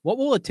What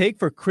will it take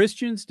for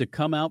Christians to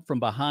come out from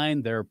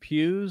behind their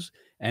pews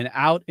and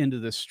out into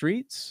the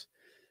streets?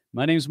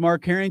 My name is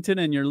Mark Harrington,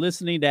 and you're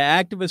listening to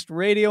Activist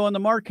Radio on The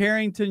Mark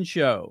Harrington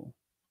Show.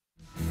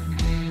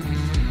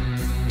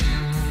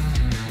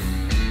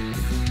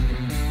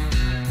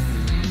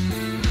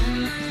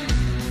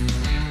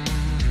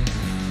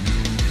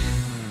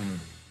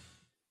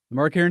 The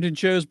Mark Harrington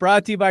Show is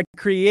brought to you by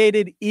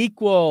Created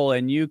Equal,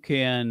 and you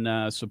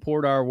can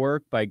support our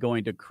work by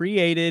going to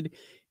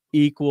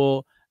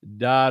createdequal.org.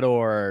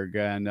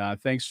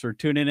 And thanks for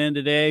tuning in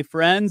today,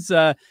 friends.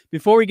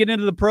 Before we get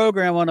into the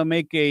program, I want to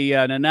make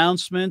an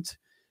announcement.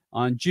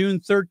 On June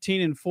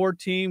 13 and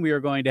 14, we are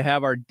going to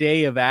have our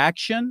Day of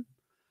Action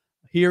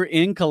here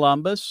in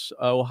Columbus,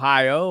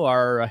 Ohio,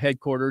 our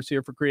headquarters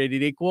here for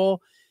Created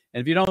Equal.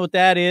 And if you don't know what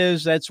that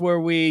is, that's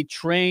where we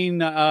train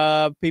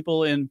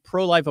people in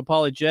pro-life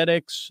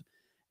apologetics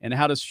and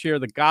how to share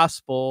the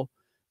gospel.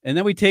 And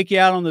then we take you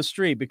out on the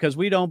street because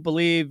we don't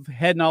believe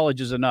head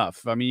knowledge is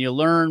enough. I mean, you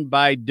learn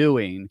by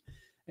doing.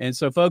 And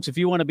so, folks, if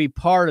you want to be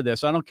part of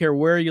this, I don't care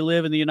where you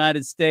live in the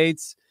United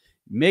States,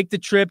 make the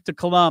trip to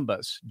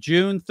Columbus,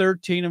 June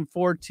 13 and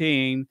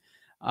 14.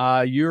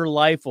 Your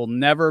life will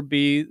never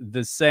be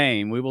the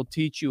same. We will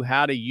teach you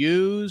how to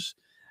use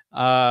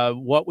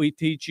what we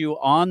teach you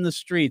on the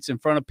streets in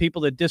front of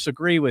people that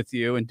disagree with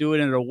you and do it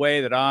in a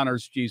way that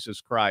honors Jesus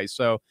Christ.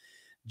 So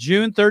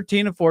June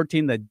 13 and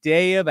 14, the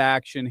Day of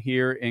Action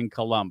here in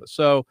Columbus.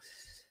 So,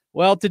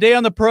 well, today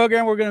on the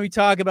program, we're going to be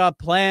talking about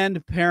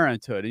Planned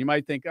Parenthood. And you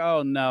might think,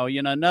 oh, no,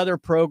 another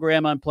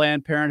program on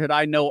Planned Parenthood.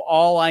 I know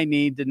all I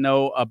need to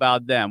know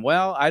about them.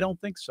 Well, I don't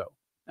think so.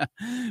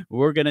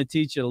 We're going to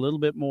teach you a little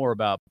bit more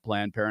about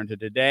Planned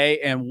Parenthood today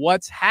and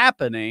what's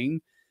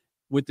happening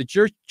with the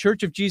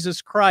Church of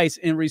Jesus Christ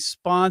in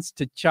response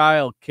to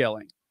child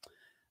killing.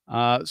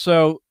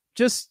 So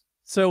just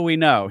so we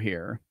know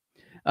here,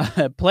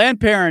 Planned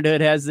Parenthood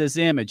has this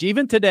image,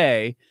 even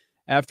today,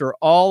 after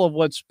all of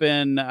what's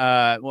been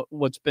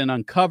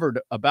uncovered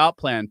about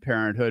Planned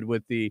Parenthood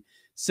with the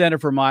Center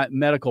for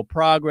Medical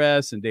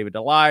Progress and David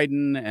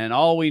Leiden and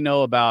all we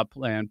know about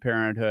Planned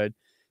Parenthood,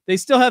 they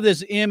still have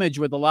this image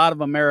with a lot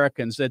of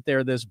Americans that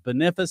they're this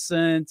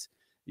beneficent,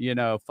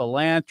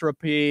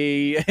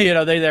 philanthropy,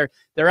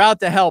 they're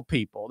out to help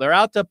people. They're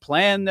out to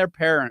plan their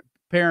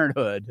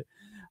parenthood.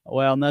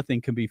 Well,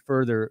 nothing can be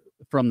further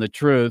from the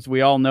truth.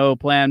 We all know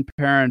Planned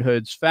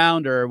Parenthood's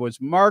founder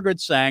was Margaret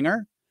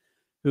Sanger,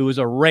 who was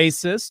a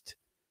racist.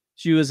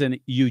 She was an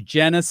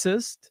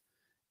eugenicist,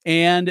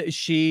 and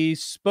she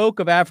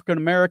spoke of African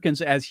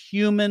Americans as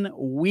human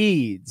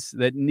weeds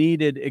that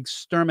needed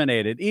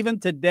exterminated. Even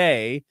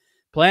today,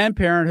 Planned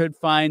Parenthood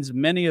finds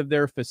many of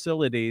their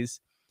facilities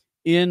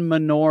in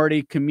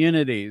minority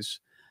communities.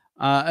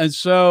 And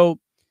so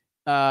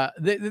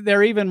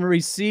they're even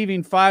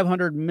receiving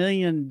 $500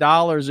 million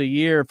a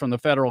year from the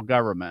federal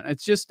government.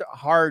 It's just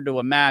hard to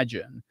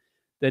imagine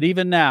that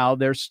even now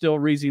they're still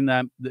getting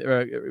that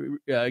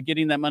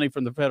money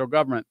from the federal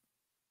government.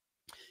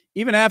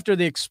 Even after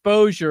the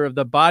exposure of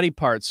the body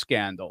part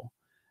scandal,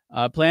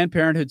 Planned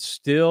Parenthood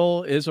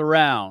still is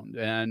around.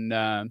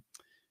 And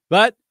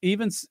but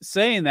even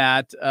saying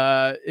that,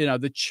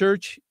 the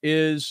church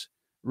is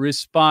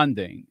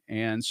responding.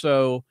 And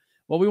so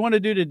what we want to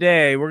do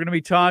today, we're going to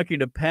be talking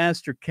to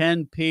Pastor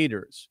Ken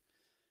Peters,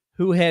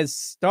 who has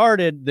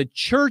started the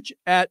Church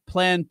at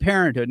Planned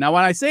Parenthood. Now,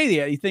 when I say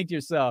that, you think to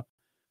yourself,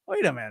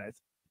 wait a minute,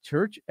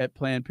 Church at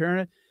Planned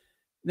Parenthood?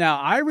 Now,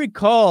 I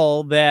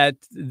recall that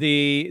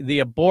the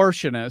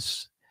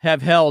abortionists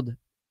have held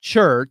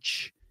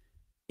church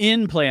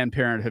in Planned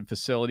Parenthood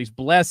facilities,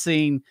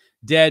 blessing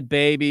dead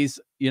babies.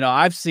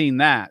 I've seen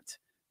that.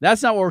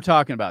 That's not what we're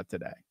talking about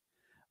today.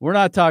 We're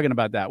not talking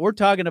about that. We're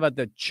talking about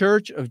the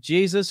Church of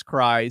Jesus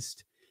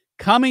Christ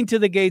coming to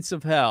the gates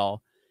of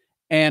hell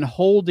and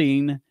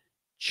holding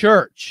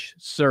church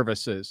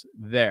services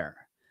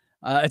there.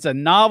 It's a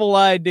novel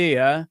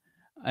idea,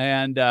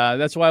 and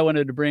that's why I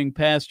wanted to bring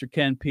Pastor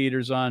Ken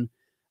Peters on.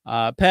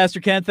 Pastor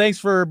Ken, thanks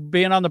for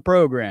being on the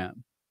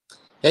program.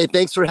 Hey,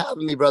 thanks for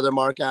having me, Brother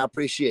Mark. I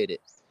appreciate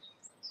it.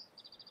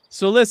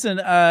 So listen,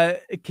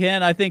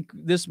 Ken, I think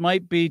this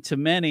might be to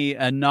many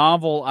a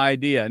novel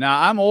idea.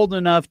 Now, I'm old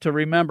enough to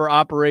remember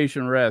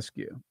Operation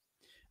Rescue.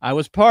 I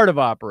was part of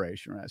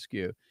Operation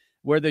Rescue,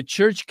 where the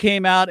church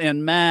came out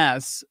en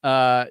masse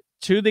to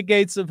the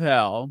gates of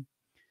hell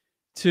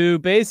to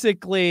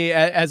basically,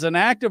 as an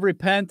act of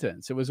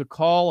repentance. It was a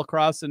call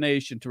across the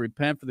nation to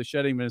repent for the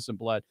shedding of innocent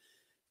blood.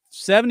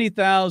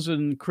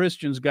 70,000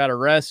 Christians got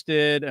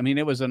arrested. I mean,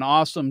 it was an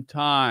awesome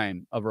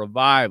time of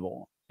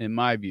revival, in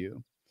my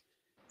view.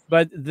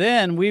 But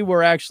then we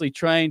were actually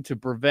trying to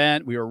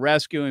prevent, we were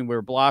rescuing, we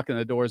were blocking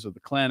the doors of the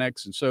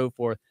clinics and so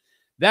forth.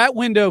 That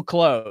window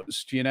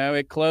closed.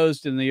 It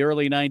closed in the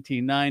early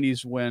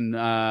 1990s when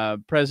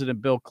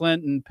President Bill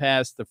Clinton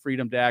passed the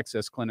Freedom to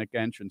Access Clinic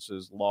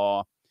Entrances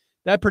law.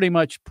 That pretty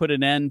much put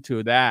an end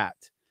to that.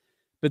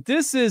 But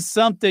this is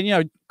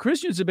something,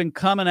 Christians have been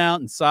coming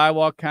out in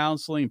sidewalk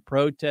counseling,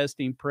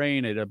 protesting,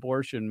 praying at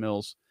abortion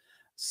mills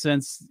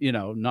since,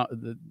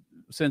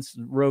 since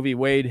Roe v.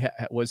 Wade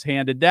was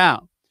handed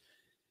down.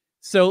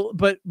 So,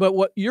 but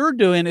what you're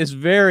doing is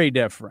very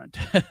different.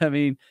 I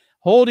mean,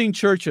 holding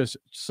churches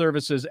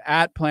services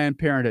at Planned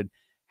Parenthood.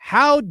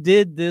 How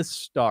did this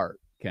start,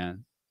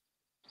 Ken?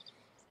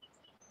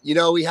 You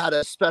know, we had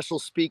a special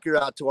speaker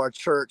out to our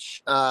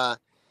church.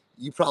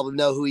 You probably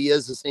know who he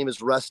is. His name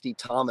is Rusty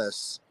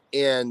Thomas.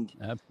 And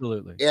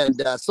absolutely.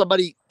 And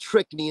somebody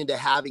tricked me into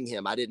having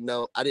him. I didn't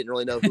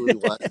really know who he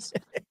was.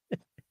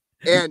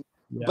 And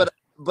yeah.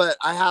 but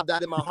I have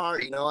that in my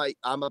heart. You know,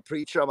 I'm a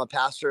preacher. I'm a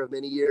pastor of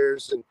many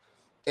years,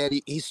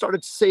 and he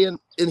started saying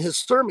in his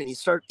sermon,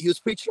 he was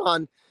preaching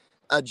on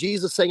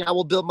Jesus saying, "I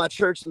will build my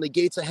church, and the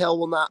gates of hell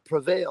will not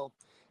prevail."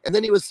 And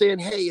then he was saying,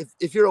 "Hey,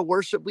 if you're a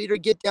worship leader,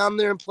 get down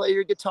there and play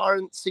your guitar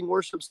and sing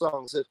worship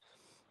songs.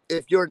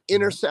 If you're an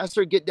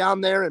intercessor, get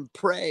down there and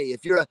pray.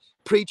 If you're a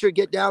preacher,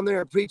 get down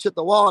there and preach at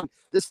the wall." And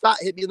this thought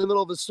hit me in the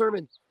middle of a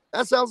sermon.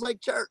 That sounds like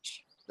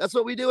church. That's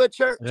what we do at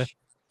church. Yeah.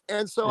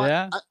 And so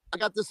I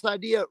got this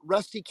idea.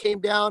 Rusty came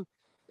down,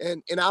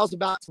 and I was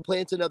about to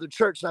plant another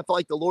church. And I felt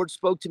like the Lord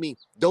spoke to me.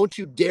 Don't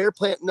you dare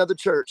plant another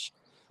church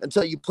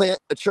until you plant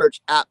a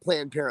church at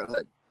Planned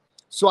Parenthood.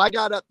 So I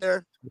got up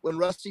there when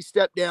Rusty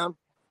stepped down,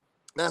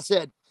 and I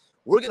said,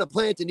 we're going to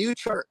plant a new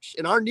church.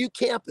 And our new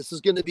campus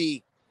is going to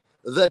be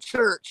the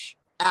church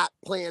at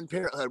Planned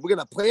Parenthood. We're going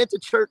to plant a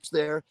church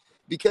there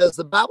because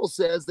the Bible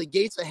says the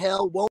gates of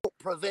hell won't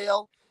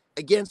prevail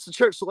against the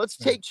church. So let's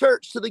take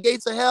church to the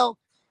gates of hell,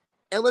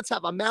 and let's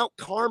have a Mount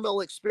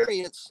Carmel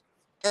experience,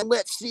 and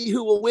let's see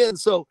who will win.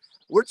 So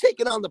we're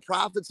taking on the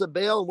prophets of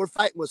Baal, and we're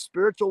fighting with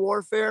spiritual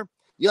warfare.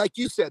 Like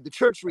you said, the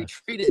church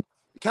retreated.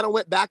 It kind of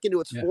went back into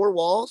its four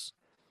walls.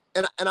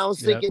 And I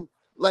was thinking,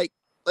 like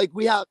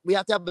we have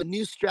to have a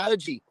new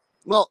strategy.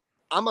 Well,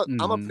 I'm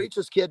a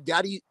preacher's kid.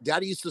 Daddy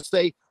used to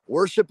say,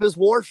 worship is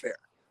warfare.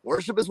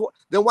 Worship is war.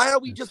 Then why are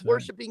we just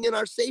worshiping in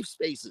our safe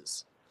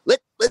spaces?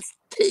 Let's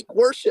take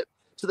worship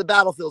to the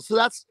battlefield. So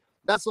that's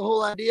the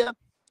whole idea.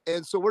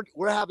 And so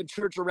we're having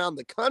church around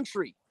the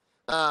country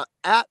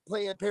at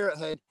Planned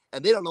Parenthood,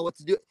 and they don't know what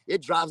to do.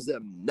 It drives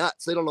them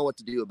nuts. They don't know what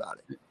to do about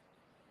it.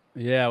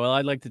 Yeah, well,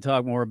 I'd like to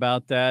talk more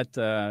about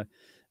that.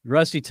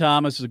 Rusty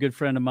Thomas is a good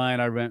friend of mine.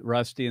 I met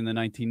Rusty in the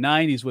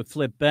 1990s with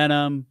Flip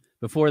Benham.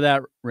 Before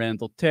that,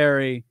 Randall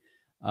Terry.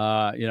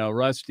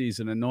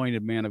 Rusty's an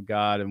anointed man of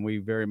God, and we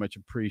very much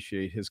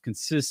appreciate his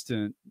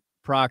consistent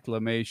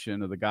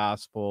proclamation of the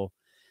gospel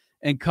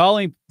and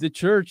calling the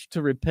church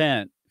to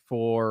repent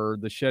for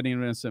the shedding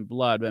of innocent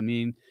blood. I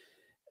mean,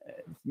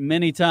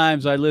 many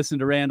times I listen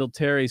to Randall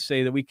Terry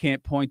say that we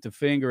can't point the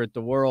finger at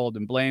the world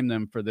and blame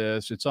them for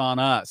this. It's on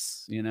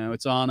us.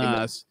 It's on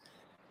us.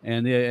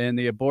 And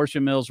the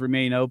abortion mills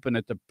remain open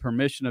at the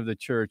permission of the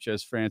church,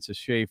 as Francis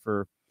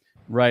Schaeffer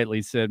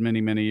rightly said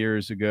many, many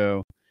years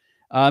ago.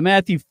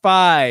 Matthew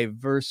 5,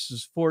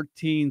 verses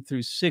 14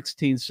 through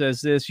 16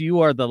 says this: "You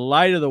are the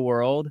light of the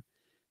world.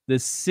 The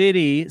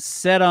city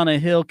set on a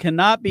hill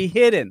cannot be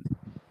hidden.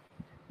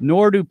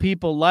 Nor do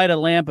people light a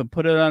lamp and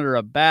put it under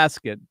a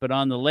basket, but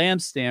on the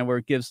lampstand where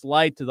it gives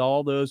light to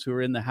all those who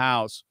are in the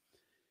house."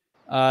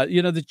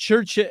 The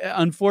church,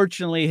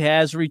 unfortunately,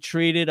 has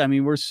retreated. I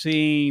mean, we're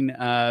seeing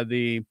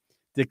the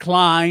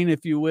decline,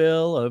 if you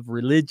will, of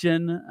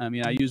religion. I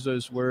mean, I use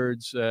those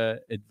words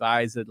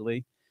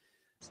advisedly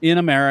in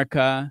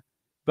America.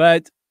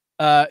 But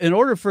in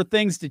order for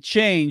things to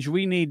change,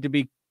 we need to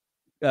be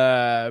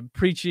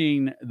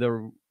preaching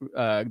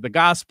the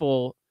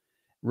gospel,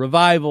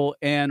 revival,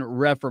 and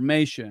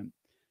reformation.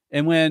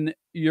 And when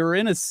you're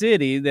in a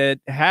city that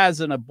has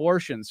an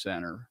abortion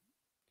center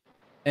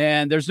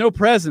and there's no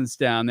presence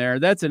down there,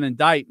 that's an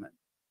indictment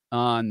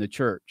on the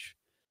church.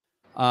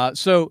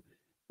 So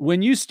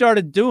when you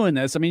started doing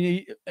this, I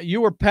mean,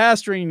 you were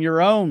pastoring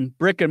your own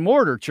brick and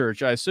mortar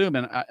church, I assume.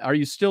 And are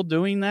you still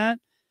doing that?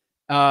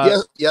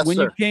 Yes, when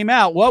sir. You came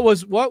out,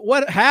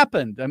 what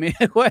happened? I mean,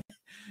 what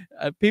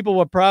people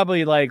were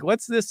probably like,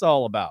 what's this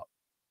all about?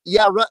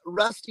 Yeah,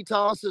 Rusty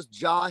Thomas's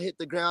jaw hit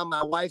the ground.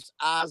 My wife's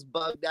eyes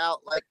bugged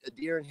out like a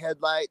deer in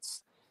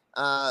headlights.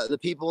 The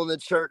people in the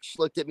church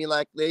looked at me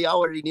like they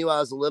already knew I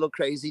was a little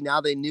crazy. Now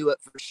they knew it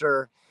for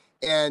sure.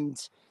 And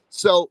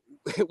so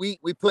we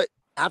put,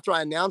 after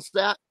I announced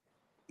that,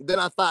 then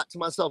I thought to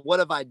myself, what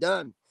have I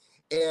done?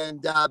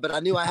 And but I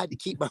knew I had to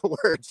keep my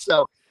word.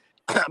 So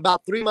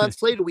about 3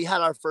 months later, we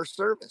had our first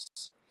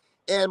service.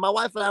 And my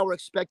wife and I were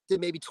expecting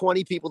maybe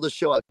 20 people to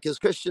show up because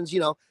Christians,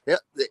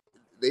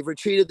 they've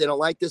retreated. They don't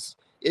like this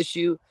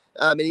issue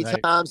many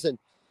times.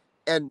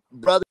 And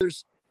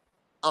brothers,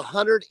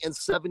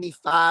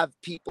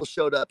 175 people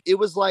showed up. It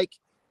was like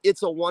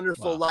It's a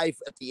Wonderful Life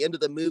at the end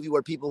of the movie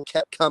where people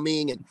kept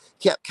coming and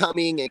kept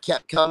coming and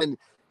kept coming.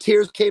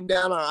 Tears came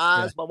down our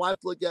eyes. My wife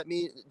looked at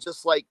me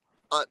just like,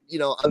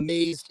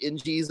 amazed in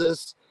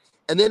Jesus.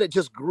 And then it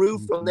just grew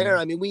from there.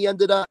 I mean, we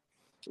ended up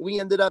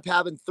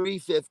having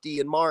 350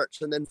 in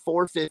March, and then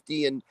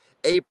 450 in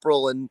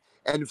April, and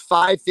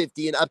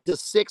 550, and up to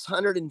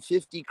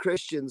 650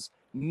 Christians,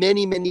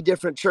 many, many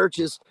different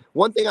churches.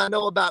 One thing I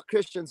know about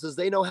Christians is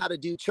they know how to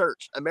do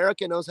church.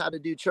 America knows how to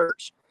do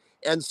church.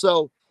 And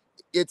so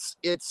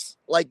it's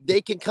like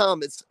they can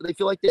come. They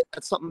feel like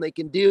that's something they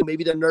can do.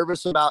 Maybe they're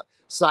nervous about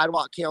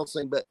sidewalk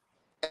counseling, but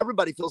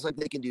everybody feels like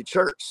they can do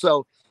church.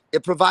 So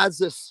it provides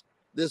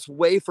this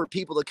way for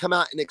people to come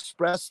out and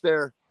express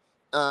their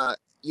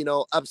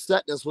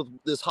upsetness with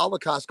this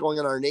Holocaust going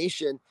on in our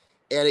nation,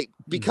 and it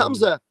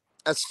becomes a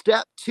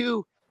step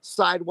to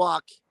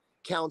sidewalk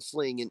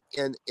counseling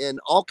and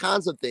all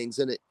kinds of things.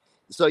 And it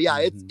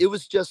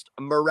was just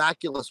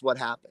miraculous what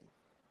happened.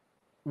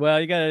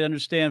 Well, you got to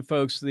understand,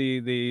 folks,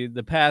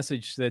 the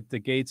passage that the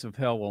gates of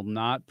hell will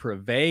not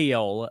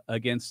prevail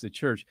against the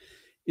church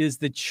is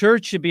the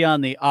church should be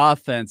on the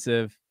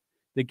offensive.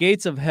 The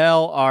gates of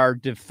hell are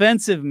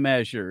defensive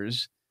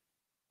measures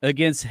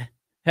against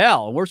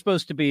hell. We're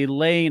supposed to be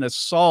laying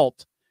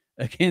assault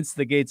against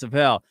the gates of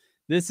hell.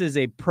 This is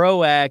a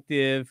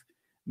proactive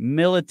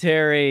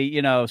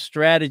military,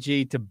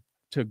 strategy to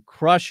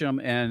crush them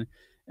and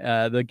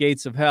the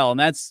gates of hell. And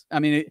that's, I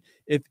mean,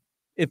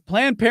 if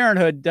Planned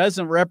Parenthood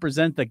doesn't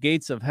represent the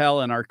gates of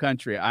hell in our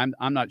country, I'm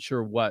not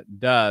sure what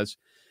does.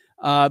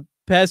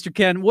 Pastor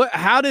Ken,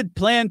 how did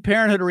Planned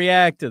Parenthood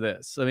react to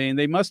this? I mean,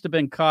 they must have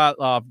been caught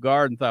off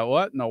guard and thought,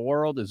 what in the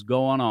world is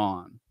going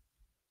on?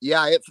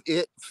 Yeah,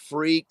 it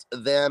freaked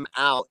them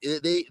out.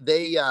 They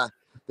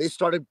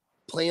started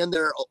playing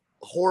their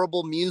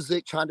horrible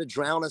music, trying to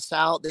drown us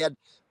out. They had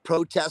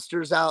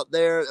protesters out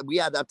there. We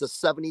had up to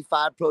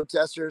 75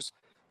 protesters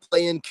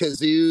playing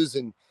kazoos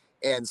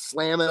and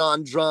slamming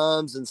on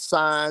drums and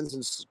signs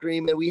and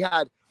screaming. We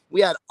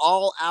had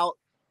all out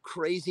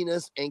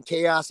craziness and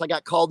chaos. I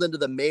got called into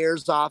the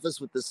mayor's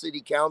office with the city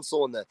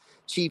council and the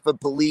chief of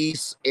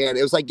police, and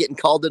it was like getting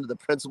called into the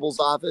principal's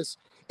office,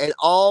 and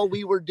all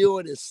we were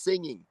doing is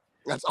singing.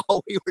 That's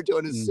all we were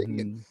doing is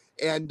singing.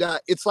 And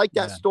it's like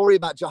that story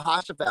about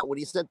Jehoshaphat when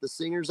he sent the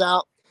singers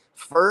out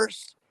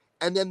first,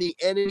 and then the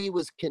enemy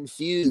was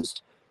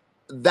confused.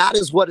 That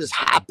is what has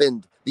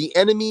happened. The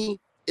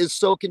enemy is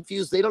so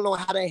confused. They don't know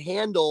how to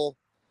handle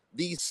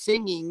these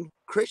singing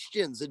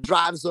Christians. It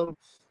drives them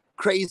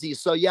crazy.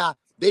 So yeah,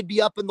 they'd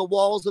be up in the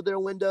walls of their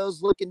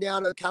windows looking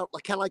down, kind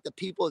of like the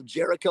people of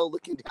Jericho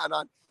looking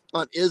down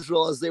on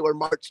Israel as they were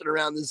marching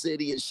around the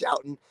city and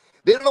shouting.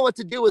 They don't know what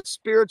to do with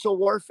spiritual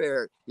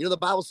warfare. The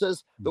Bible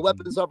says the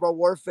weapons of our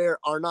warfare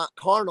are not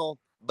carnal,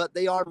 but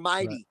they are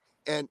mighty.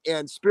 Right.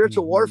 And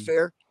spiritual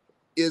warfare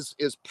is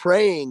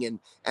praying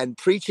and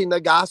preaching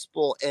the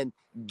gospel and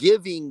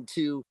giving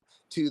to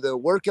the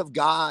work of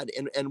God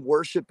and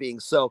worshiping.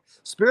 So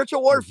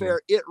spiritual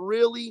warfare, it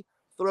really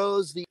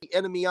throws the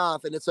enemy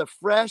off, and it's a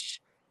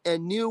fresh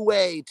and new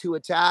way to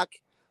attack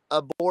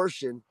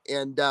abortion.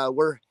 And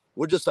we're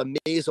just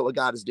amazed at what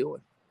God is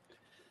doing.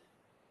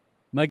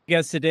 My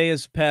guest today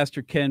is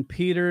Pastor Ken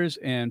Peters.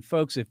 And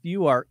folks, if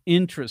you are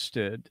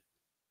interested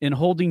in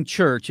holding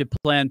church at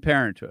Planned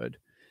Parenthood,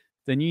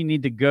 then you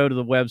need to go to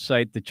the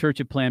website,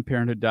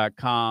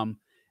 thechurchatplannedparenthood.com,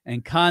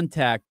 and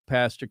contact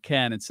Pastor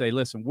Ken and say,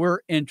 listen, we're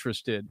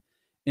interested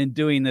in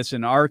doing this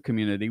in our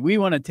community. We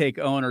want to take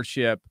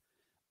ownership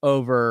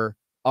over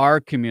our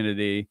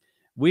community.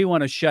 We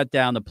want to shut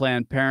down the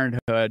Planned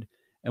Parenthood,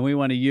 and we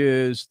want to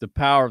use the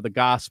power of the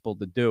gospel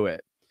to do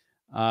it.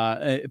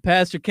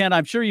 Pastor Ken,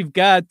 I'm sure you've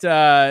got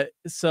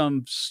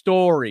some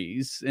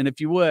stories, and if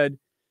you would,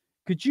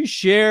 could you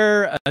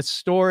share a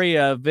story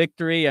of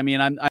victory? I mean,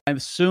 I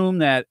assume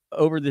that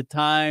over the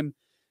time,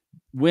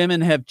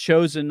 women have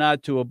chosen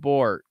not to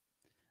abort,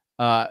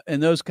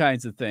 and those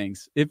kinds of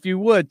things. If you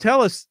would,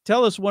 tell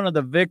us one of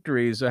the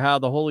victories of how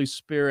the Holy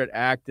Spirit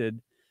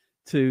acted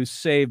to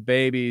save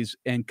babies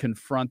and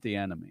confront the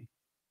enemy.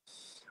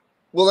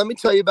 Well, let me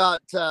tell you about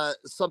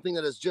something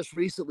that has just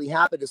recently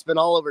happened. It's been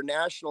all over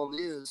national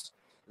news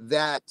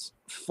that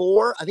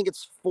I think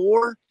it's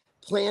four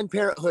Planned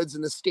Parenthoods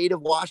in the state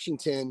of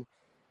Washington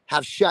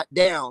have shut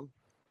down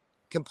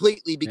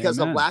completely because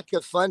of lack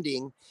of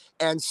funding,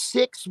 and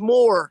 6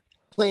 more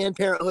Planned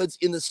Parenthoods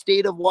in the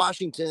state of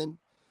Washington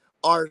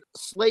are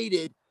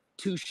slated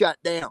to shut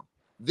down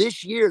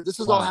this year. This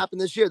has all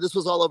happened this year. This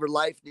was all over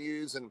Life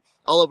News and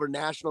all over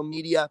national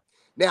media.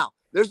 Now,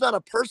 there's not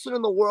a person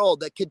in the world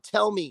that could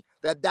tell me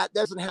that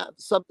doesn't have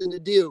something to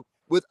do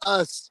with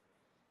us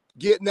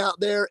getting out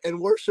there and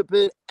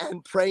worshiping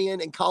and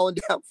praying and calling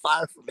down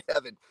fire from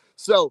heaven.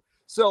 So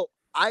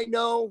I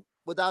know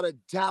without a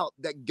doubt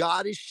that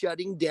God is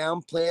shutting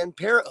down Planned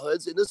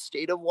Parenthoods in the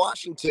state of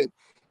Washington.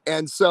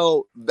 And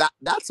so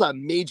that's a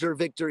major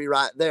victory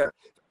right there.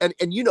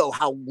 And you know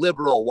how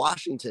liberal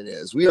Washington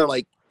is. We are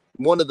like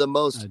one of the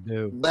most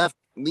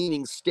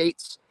left-leaning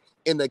states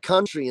in the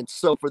country. And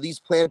so for these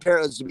Planned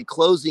Parenthoods to be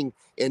closing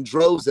in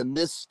droves in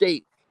this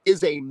state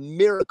is a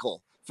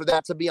miracle for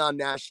that to be on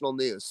national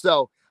news.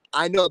 So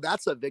I know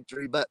that's a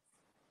victory, but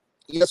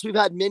yes, we've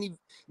had many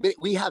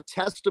we have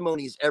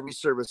testimonies every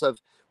service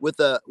with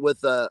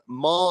a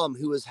mom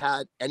who has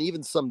had, and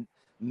even some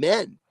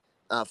men,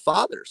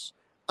 fathers,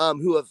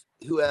 who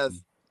have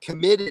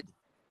committed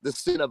the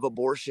sin of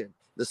abortion,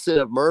 the sin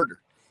of murder.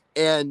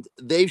 And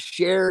they've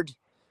shared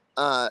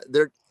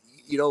the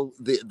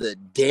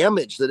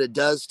damage that it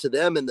does to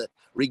them, and the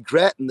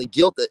regret and the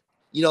guilt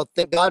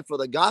thank God for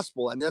the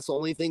gospel. I mean, that's the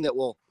only thing that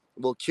will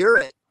cure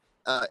it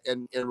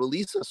and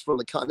release us from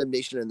the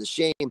condemnation and the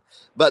shame.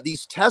 But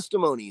these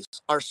testimonies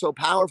are so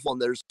powerful,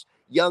 and there's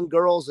young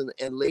girls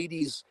and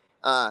ladies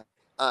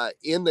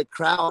in the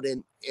crowd,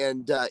 and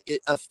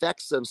it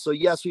affects them. So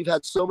yes, we've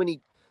had so many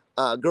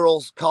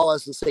girls call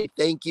us and say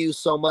thank you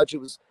so much.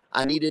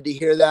 I needed to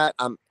hear that.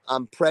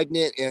 I'm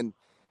pregnant, and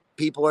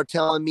people are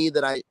telling me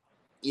that I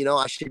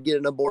should get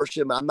an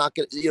abortion. I'm not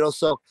gonna,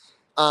 so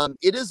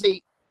it is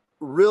a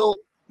real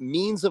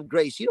means of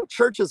grace.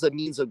 Church is a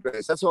means of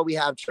grace. That's why we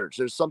have church.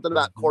 There's something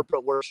about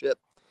corporate worship,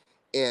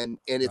 and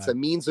it's a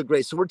means of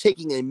grace. So we're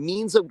taking a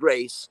means of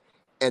grace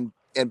and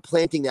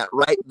planting that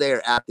right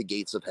there at the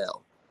gates of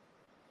hell.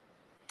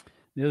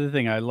 The other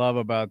thing I love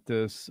about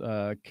this,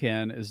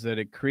 Ken, is that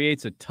it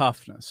creates a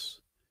toughness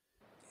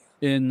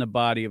in the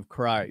body of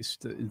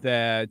Christ,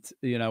 that,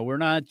 we're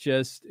not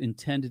just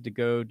intended to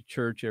go to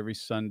church every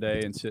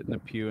Sunday and sit in the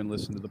pew and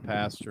listen to the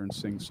pastor and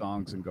sing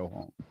songs and go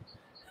home.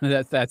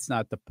 That's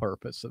not the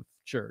purpose of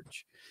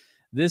church.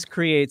 This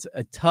creates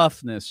a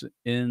toughness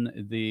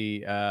in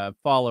the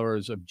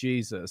followers of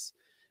Jesus,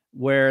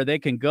 where they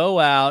can go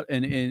out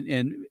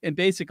and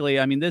basically,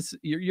 I mean, this,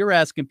 you're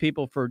asking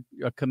people for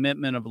a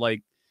commitment of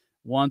like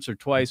once or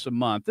twice a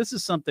month. This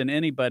is something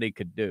anybody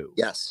could do.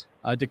 Yes.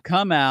 To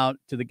come out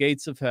to the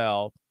gates of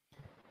hell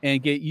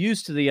and get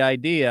used to the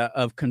idea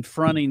of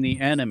confronting the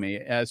enemy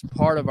as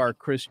part of our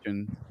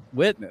Christian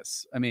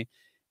witness. I mean,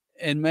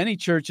 and many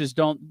churches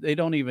don't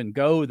even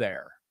go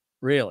there,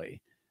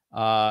 really.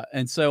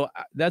 And so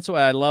that's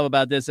what I love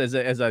about this as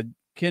a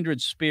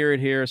kindred spirit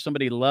here.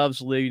 Somebody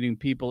loves leading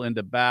people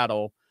into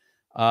battle.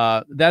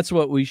 That's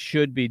what we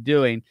should be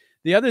doing.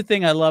 The other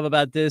thing I love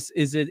about this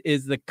is it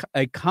is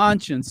a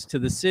conscience to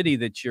the city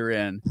that you're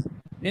in.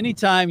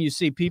 Anytime you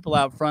see people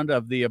out front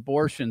of the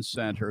abortion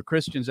center,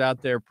 Christians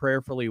out there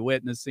prayerfully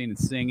witnessing and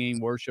singing,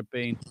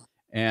 worshiping,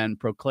 and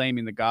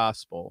proclaiming the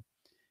gospel,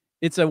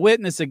 it's a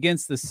witness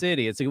against the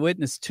city. It's a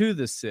witness to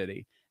the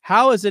city.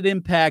 How has it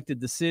impacted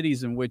the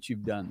cities in which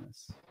you've done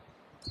this?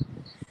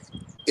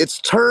 It's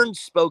turned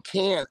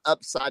Spokane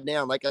upside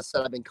down. Like I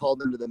said, I've been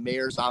called into the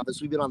mayor's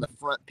office. We've been on the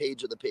front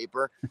page of the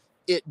paper.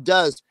 It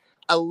does.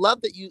 I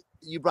love that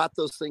you brought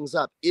those things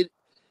up.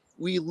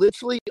 We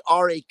literally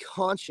are a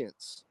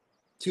conscience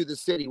to the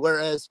city.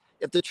 Whereas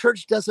if the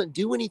church doesn't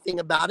do anything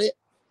about it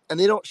and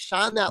they don't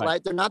shine that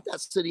light, they're not that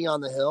city on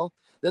the hill,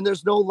 then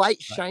there's no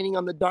light shining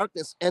on the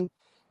darkness. And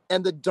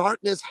the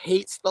darkness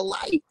hates the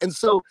light. And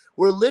so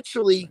we're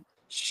literally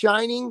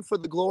shining for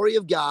the glory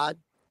of God,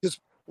 because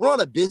we're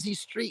on a busy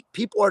street.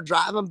 People are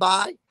driving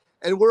by,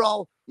 and we're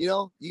all,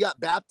 you got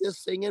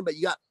Baptists singing, but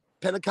you got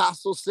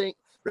Pentecostals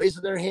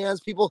raising their hands,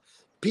 people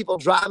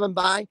driving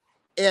by,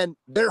 and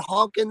they're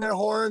honking their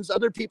horns.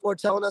 Other people are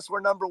telling us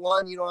we're number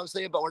one, you know what I'm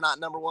saying? But we're not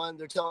number one.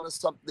 They're telling us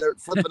something. They're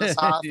flipping us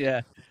off,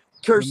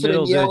 cursing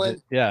and yelling.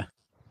 Digit. Yeah,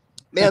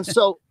 man.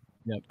 So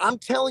I'm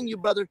telling you,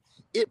 brother,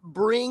 it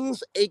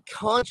brings a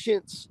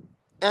conscience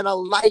and a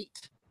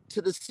light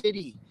to the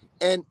city.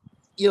 And,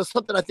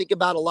 something I think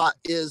about a lot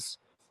is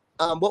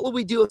what would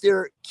we do if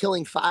they're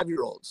killing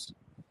 5-year-olds?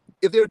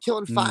 If they're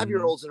killing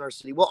 5-year-olds in our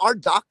city? Well, our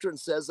doctrine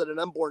says that an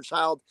unborn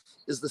child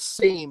is the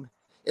same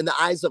in the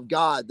eyes of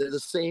God. They're the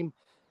same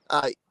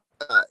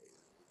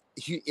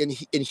in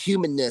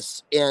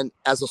humanness and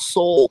as a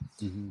soul.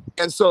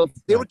 And so if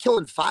they were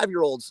killing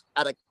 5-year-olds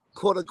at a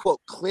quote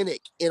unquote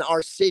clinic in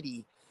our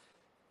city,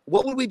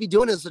 what would we be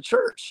doing as a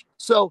church?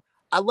 So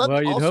I love.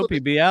 Well, you'd hope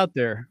he'd be out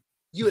there.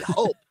 You would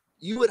hope.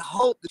 You would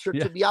hope the church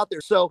would be out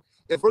there. So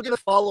if we're going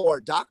to follow our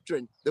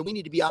doctrine, then we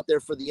need to be out there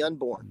for the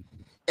unborn.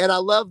 And I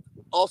love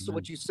also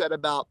what you said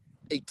about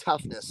a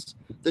toughness.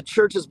 The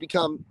church has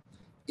become,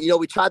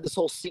 we tried this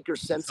whole seeker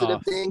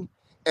sensitive thing,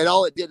 and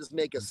all it did is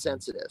make us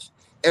sensitive.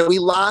 And we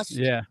lost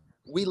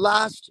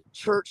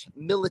church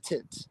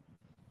militant.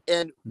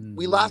 And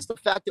we lost the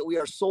fact that we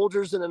are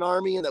soldiers in an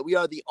army, and that we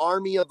are the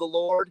army of the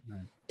Lord.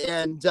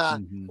 And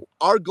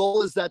our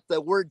goal is that the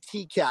word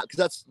TCAP, because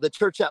that's the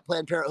church at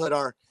Planned Parenthood,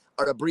 our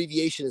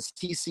abbreviation is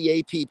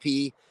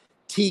TCAPP,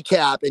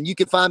 TCAP. And you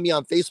can find me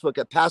on Facebook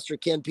at Pastor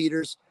Ken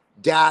Peters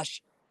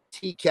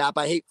 -TCAP.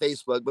 I hate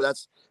Facebook,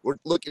 but we're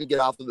looking to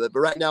get off of it. But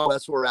right now,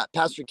 that's where we're at.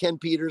 Pastor Ken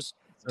Peters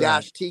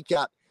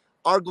 -TCAP.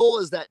 Our goal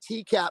is that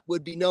TCAP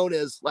would be known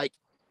as like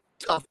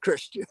tough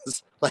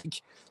Christians,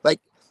 like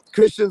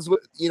Christians,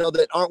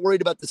 that aren't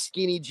worried about the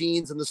skinny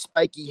jeans and the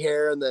spiky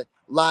hair and the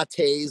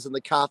lattes and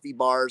the coffee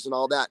bars and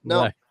all that.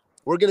 No,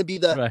 we're going to be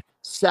the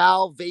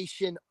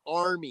Salvation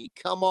Army.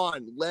 Come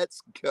on,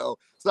 let's go.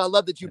 So I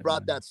love that you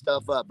brought that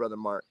stuff up, Brother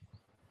Mark.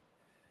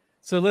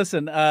 So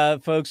listen,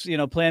 folks,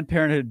 Planned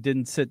Parenthood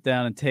didn't sit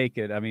down and take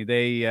it. I mean,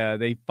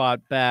 they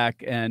fought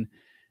back, and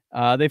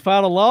they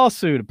filed a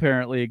lawsuit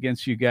apparently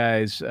against you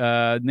guys,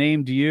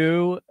 named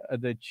you,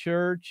 the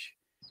church,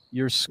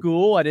 your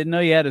school. I didn't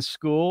know you had a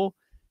school.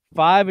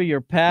 5 of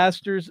your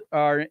pastors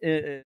are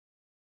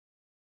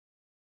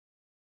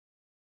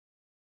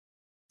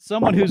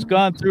someone who's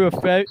gone through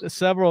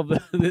several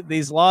of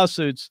these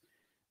lawsuits.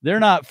 They're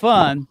not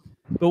fun,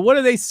 but what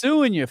are they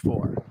suing you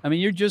for? I mean,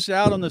 you're just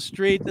out on the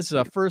street. This is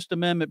a First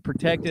Amendment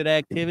protected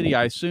activity.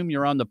 I assume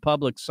you're on the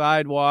public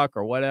sidewalk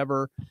or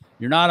whatever.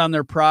 You're not on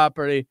their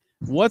property.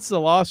 What's the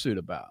lawsuit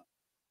about?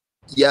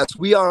 Yes,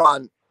 we are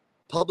on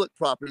public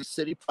property,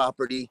 city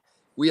property.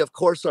 We, of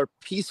course, are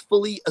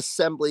peacefully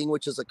assembling,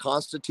 which is a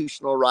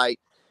constitutional right.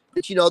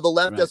 But, you know, the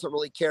left doesn't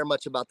really care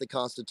much about the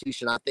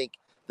Constitution. I think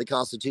the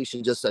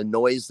Constitution just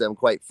annoys them,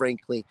 quite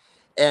frankly.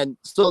 And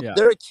so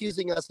they're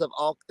accusing us of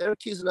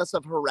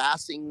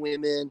harassing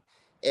women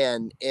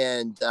and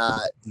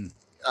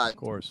of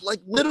course,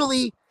 like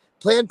literally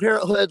Planned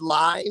Parenthood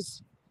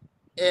lies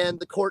and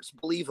the courts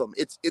believe them.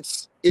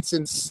 It's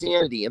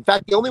insanity. In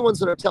fact, the only ones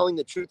that are telling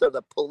the truth are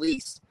the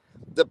police.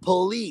 The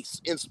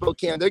police in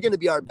Spokane, they're going to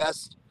be our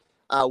best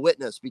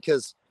witness,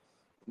 because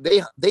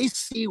they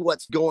see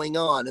what's going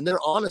on and they're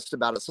honest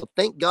about it. So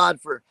thank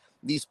God for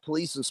these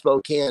police in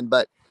Spokane.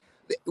 But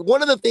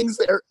one of the things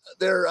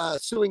they're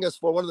suing us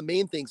for, one of the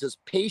main things, is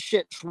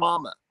patient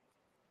trauma.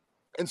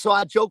 And so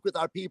I joke with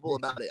our people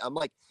about it. I'm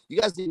like, you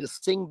guys need to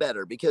sing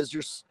better, because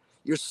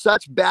you're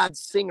such bad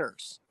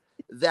singers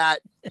that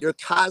you're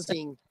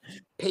causing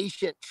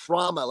patient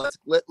trauma.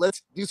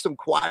 Let's do some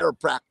choir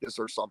practice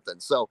or something.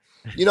 So,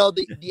 you know,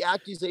 the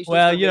accusation.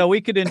 Well, you know, we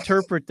could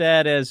interpret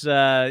that as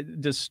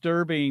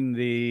disturbing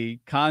the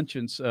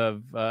conscience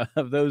of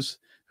those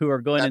who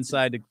are going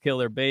inside to kill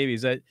their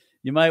babies. That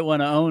you might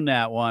want to own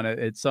that one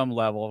at some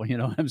level. You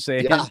know what I'm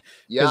saying? Yeah.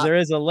 Because there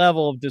is a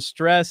level of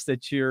distress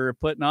that you're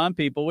putting on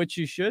people, which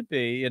you should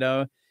be. You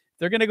know, if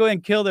they're going to go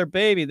and kill their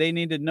baby, they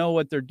need to know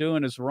what they're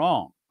doing is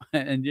wrong.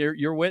 And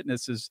your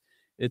witness is.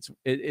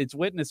 It's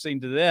witnessing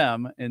to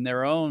them in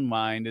their own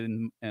mind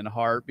and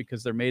heart,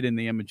 because they're made in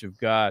the image of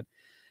God.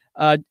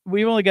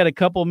 We've only got a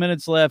couple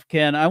minutes left,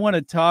 Ken. I want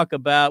to talk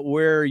about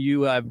where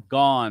you have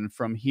gone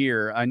from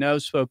here. I know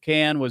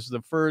Spokane was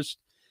the first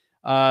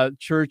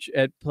church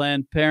at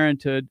Planned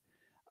Parenthood.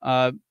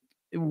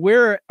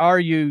 Where are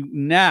you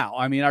now?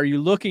 I mean, are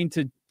you looking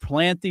to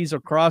plant these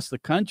across the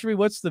country?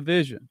 What's the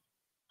vision?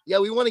 Yeah,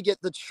 we want to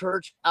get the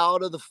church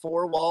out of the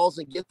four walls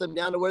and get them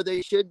down to where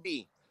they should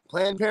be.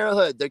 Planned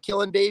Parenthood, they're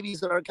killing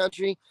babies in our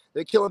country.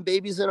 They're killing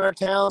babies in our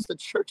towns. The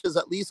church has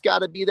at least got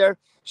to be there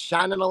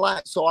shining a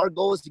light. So our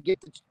goal is to get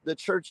the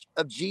church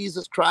of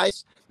Jesus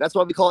Christ. That's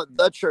why we call it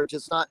the church.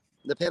 It's not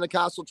the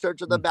Pentecostal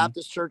church or the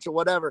Baptist church or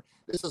whatever.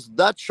 This is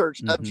the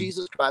church of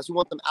Jesus Christ. We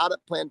want them out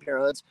at Planned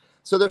Parenthoods.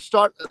 So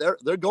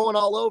they're going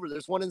all over.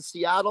 There's one in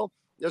Seattle.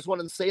 There's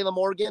one in Salem,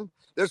 Oregon.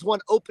 There's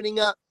one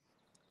opening up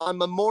on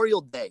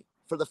Memorial Day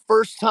for the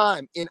first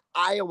time in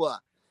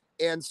Iowa.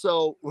 And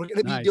so we're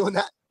going to be doing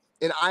that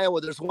in Iowa.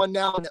 There's one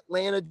now in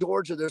Atlanta,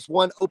 Georgia. There's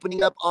one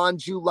opening up on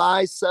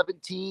July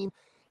 17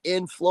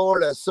 in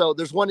Florida. So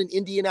there's one in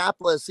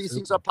Indianapolis. These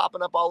things are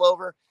popping up all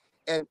over.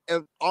 And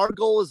our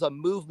goal is a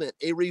movement,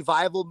 a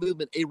revival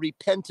movement, a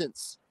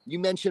repentance. You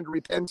mentioned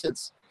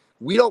repentance.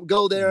 We don't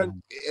go there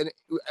and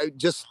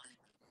just,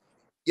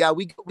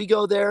 we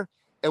go there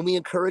and we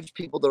encourage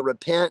people to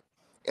repent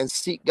and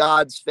seek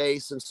God's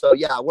face. And so,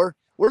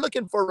 we're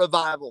looking for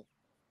revival.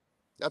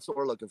 That's what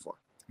we're looking for.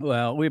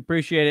 Well, we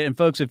appreciate it. And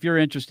folks, if you're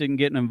interested in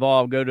getting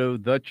involved, go to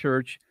the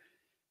church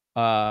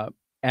at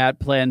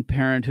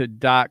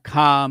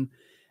plannedparenthood.com.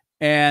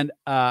 And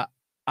I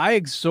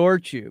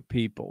exhort you,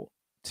 people,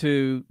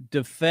 to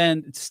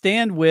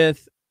stand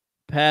with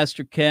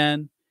Pastor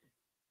Ken,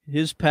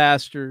 his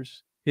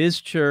pastors, his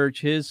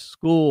church, his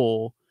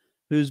school,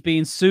 who's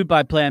being sued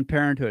by Planned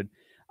Parenthood.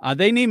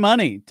 They need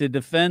money to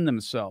defend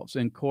themselves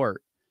in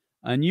court.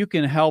 And you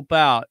can help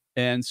out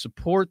and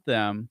support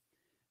them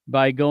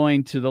by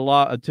going to the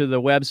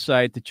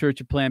website,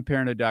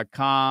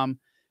 thechurchofplannedparenthood.com,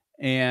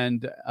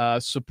 and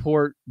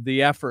support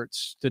the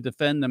efforts to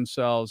defend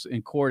themselves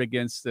in court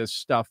against this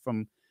stuff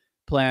from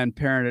Planned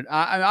Parenthood.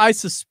 I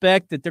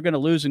suspect that they're going to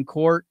lose in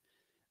court.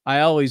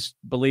 I always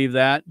believe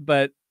that,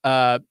 but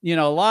you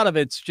know, a lot of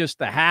it's just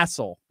the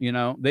hassle. You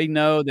know, they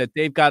know that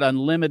they've got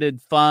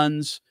unlimited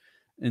funds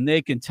and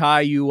they can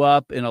tie you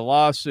up in a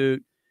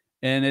lawsuit.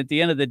 And at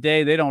the end of the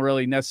day, they don't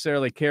really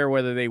necessarily care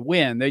whether they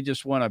win. They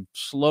just want to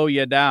slow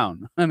you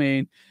down. I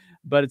mean,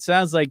 but it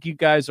sounds like you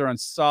guys are on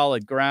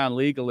solid ground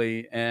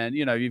legally, and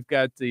you know you've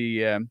got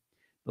the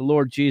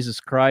Lord Jesus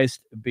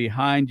Christ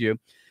behind you.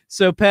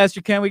 So, Pastor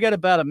Ken, we got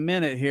about a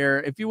minute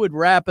here. If you would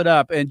wrap it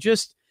up, and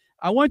just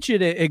I want you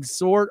to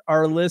exhort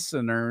our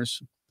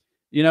listeners.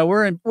 You know,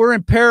 we're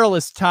in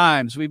perilous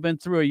times. We've been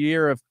through a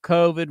year of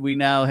COVID. We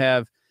now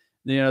have,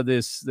 you know,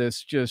 this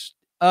just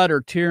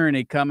utter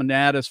tyranny coming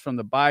at us from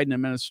the Biden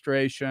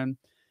administration.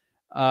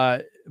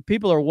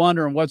 People are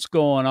wondering what's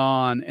going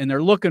on, and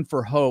they're looking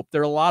for hope.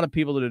 There are a lot of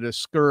people that are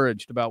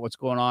discouraged about what's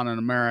going on in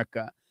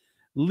America.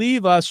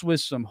 Leave us with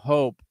some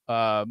hope,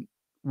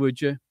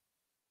 would you?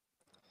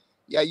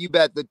 Yeah, you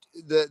bet.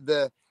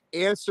 The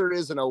answer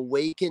is an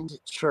awakened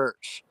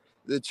church.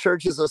 The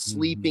church is a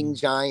sleeping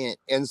giant.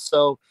 And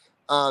so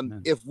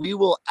if we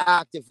will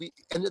act,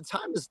 and the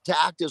time to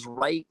act is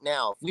right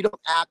now. If we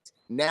don't act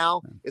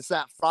now, it's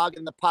that frog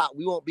in the pot.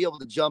 We won't be able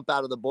to jump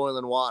out of the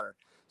boiling water.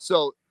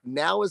 So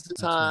now is the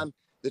time.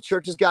 The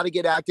church has got to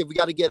get active. We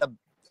got to get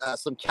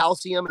some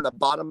calcium in the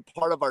bottom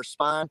part of our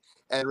spine,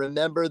 and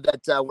remember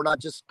that we're not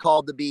just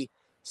called to be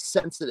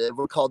sensitive,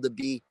 we're called to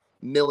be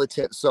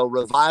militant. So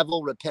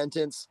revival,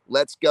 repentance,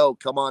 let's go.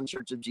 Come on,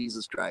 Church of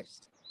Jesus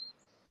Christ.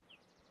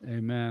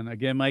 Amen.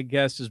 Again, my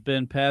guest has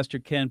been Pastor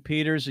Ken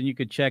Peters, and you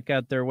can check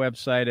out their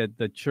website at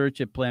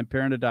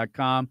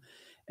thechurch@plannedparenthood.com.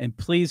 And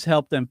please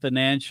help them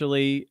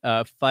financially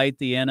fight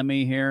the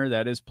enemy here.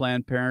 That is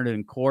Planned Parenthood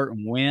in court,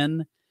 and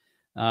win,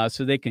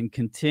 so they can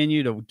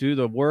continue to do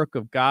the work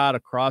of God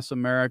across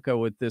America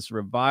with this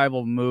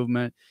revival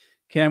movement.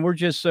 Ken, we're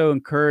just so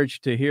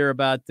encouraged to hear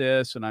about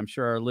this, and I'm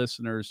sure our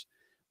listeners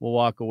will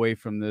walk away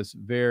from this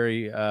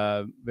very,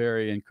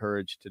 very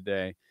encouraged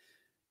today.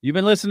 You've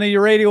been listening to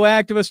your radio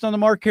activist on the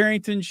Mark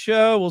Harrington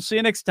Show. We'll see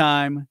you next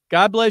time.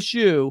 God bless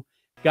you.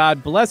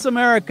 God bless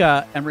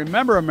America. And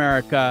remember,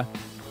 America,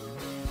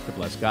 to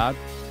bless God.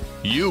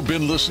 You've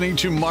been listening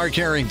to Mark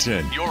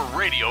Harrington, your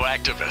radio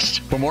activist.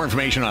 For more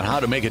information on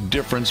how to make a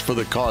difference for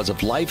the cause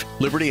of life,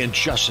 liberty, and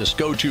justice,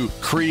 go to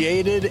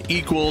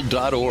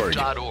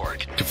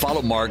createdequal.org. To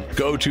follow Mark,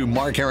 go to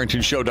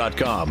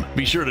markharringtonshow.com.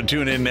 Be sure to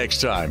tune in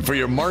next time for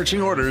your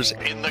marching orders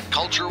in the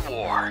culture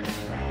war.